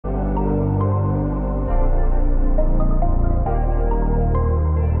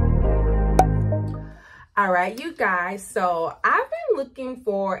All right, you guys, so I've been looking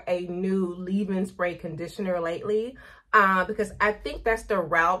for a new leave-in spray conditioner lately because I think that's the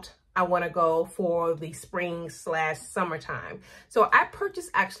route I want to go for the spring/summertime. So I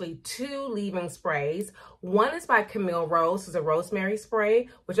purchased actually 2 leave-in sprays. One is by Camille Rose, it's a rosemary spray,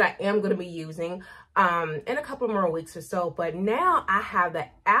 which I am going to be using in a couple more weeks or so. But now I have the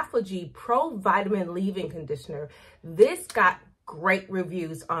Aphogee Pro Vitamin Leave-In Conditioner. This got great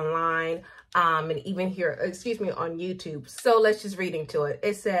reviews online and even here, on YouTube. So let's just read into it.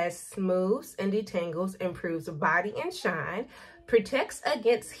 It says, smooths and detangles, improves body and shine, protects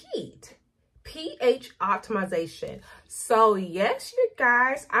against heat, pH optimization. So yes, you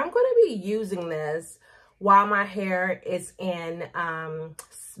guys, I'm going to be using this while my hair is in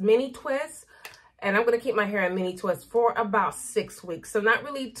mini twists. And I'm going to keep my hair in mini twists for about 6 weeks. So not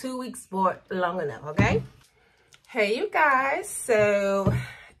really 2 weeks, but long enough, okay? Hey, you guys. So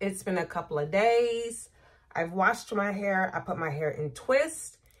it's been a couple of days. I've washed my hair. I put my hair in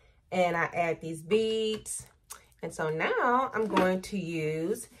twists. And I add these beads. And so now I'm going to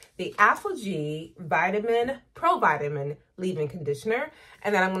use the Aphogee Pro Vitamin Leave-In Conditioner.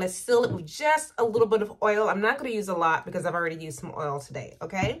 And then I'm going to seal it with just a little bit of oil. I'm not going to use a lot because I've already used some oil today,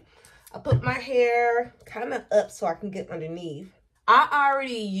 okay? I put my hair kind of up so I can get underneath. I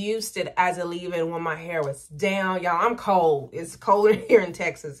already used it as a leave-in when my hair was down. Y'all, I'm cold. It's colder here in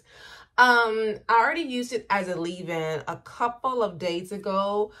Texas. I already used it as a leave-in a couple of days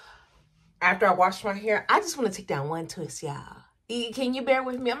ago. After I washed my hair, I just want to take down one twist, y'all. Can you bear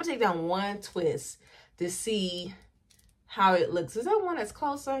with me? I'm going to take down one twist to see how it looks. Is that one that's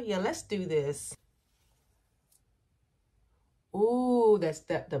closer? Yeah, let's do this. Ooh, that's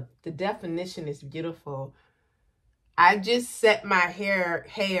the definition is beautiful. I just set my hair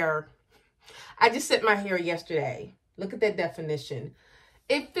yesterday. Look at that definition.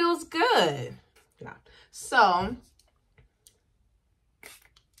 It feels good. Yeah. So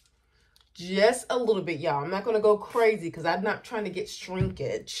just a little bit, y'all. I'm not going to go crazy because I'm not trying to get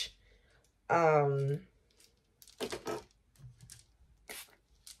shrinkage.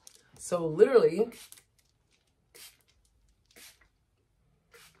 So literally,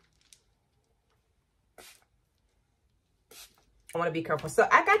 I want to be careful. So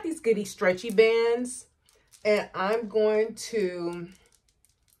I got these goody stretchy bands, and I'm going to,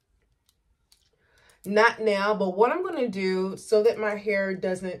 not now, but what I'm going to do so that my hair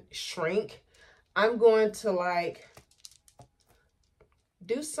doesn't shrink, I'm going to like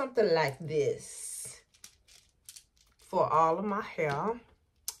do something like this for all of my hair.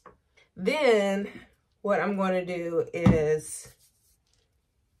 Then what I'm going to do is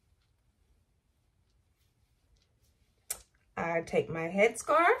I take my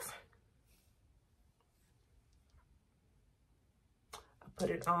headscarf, I put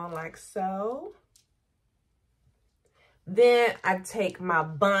it on like so. Then I take my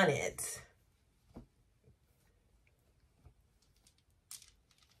bonnet,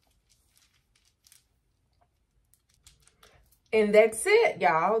 and that's it,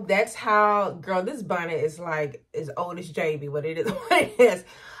 y'all. That's how, girl, this bonnet is like as old as JB, but it is what it is.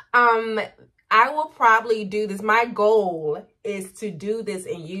 I will probably do this. My goal is to do this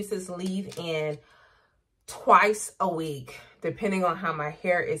and use this leave-in twice a week, depending on how my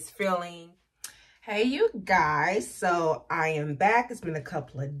hair is feeling. Hey, you guys. So I am back. It's been a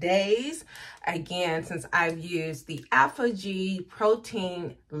couple of days. Again, since I've used the Aphogee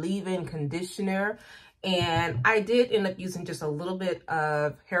Protein Leave-In Conditioner. And I did end up using just a little bit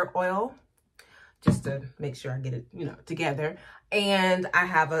of hair oil just to make sure I get it, together. And I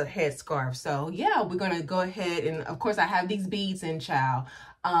have a headscarf. So yeah, we're going to go ahead. And of course I have these beads in, child.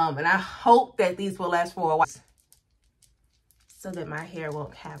 And I hope that these will last for a while so that my hair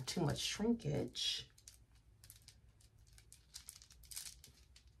won't have too much shrinkage.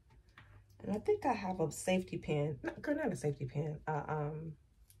 And I think I have a safety pin. No, girl, not a safety pin.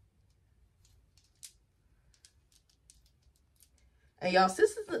 And y'all,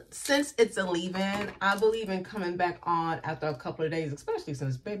 since it's a leave-in, I believe in coming back on after a couple of days, especially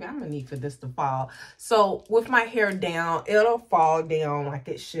since, baby, I'm going to need for this to fall. So with my hair down, it'll fall down like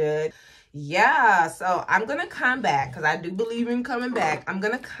it should. Yeah, so I'm going to come back because I do believe in coming back. I'm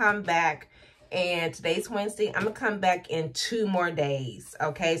going to come back, and today's Wednesday. I'm going to come back in 2 more days,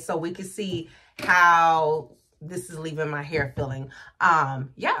 okay? So we can see how this is leaving my hair feeling.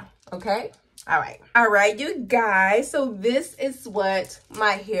 Yeah, okay? All right, you guys, so this is what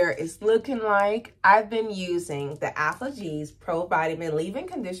my hair is looking like. I've been using the Aphogee's Pro Vitamin Leave-In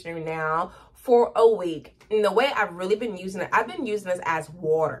Conditioner now for a week. And the way I've really been using it, I've been using this as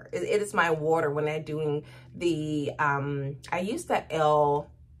water. It is my water when I'm doing the, I use the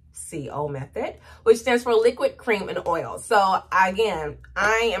CO method, which stands for liquid, cream, and oil. So again,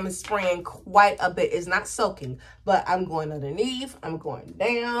 I am spraying quite a bit. It's not soaking, but I'm going underneath, I'm going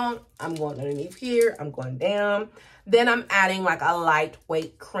down, I'm going underneath here, I'm going down. Then I'm adding like a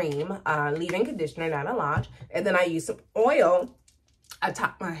lightweight cream, leave-in conditioner, not a lot. And then I use some oil. I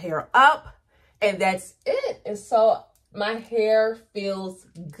top my hair up, and that's it. And so my hair feels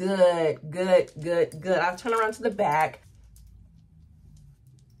good, good, good, good. I'll turn around to the back.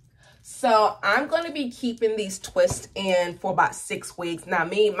 So I'm going to be keeping these twists in for about 6 weeks. Now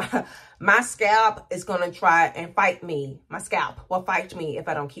my scalp is going to try and fight me. My scalp will fight me if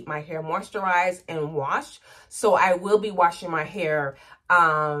I don't keep my hair moisturized and washed. So I will be washing my hair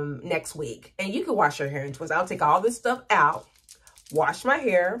next week. And you can wash your hair in twists. I'll take all this stuff out, wash my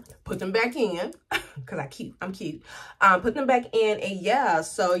hair, put them back in, because I'm cute. Put them back in, and yeah,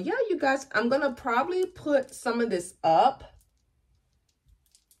 so yeah, you guys, I'm going to probably put some of this up.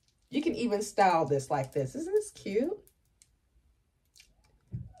 You can even style this like this. Isn't this cute?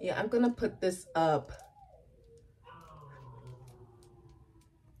 Yeah, I'm going to put this up.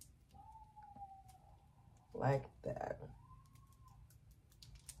 Like that.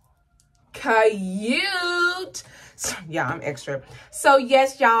 Cute. So, yeah, I'm extra. So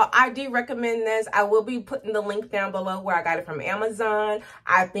yes, y'all, I do recommend this. I will be putting the link down below where I got it from Amazon.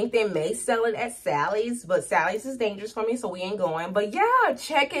 I think they may sell it at Sally's, but Sally's is dangerous for me, so we ain't going. But yeah,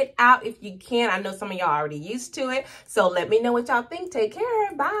 check it out if you can. I know some of y'all already used to it. So let me know what y'all think. Take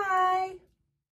care. Bye.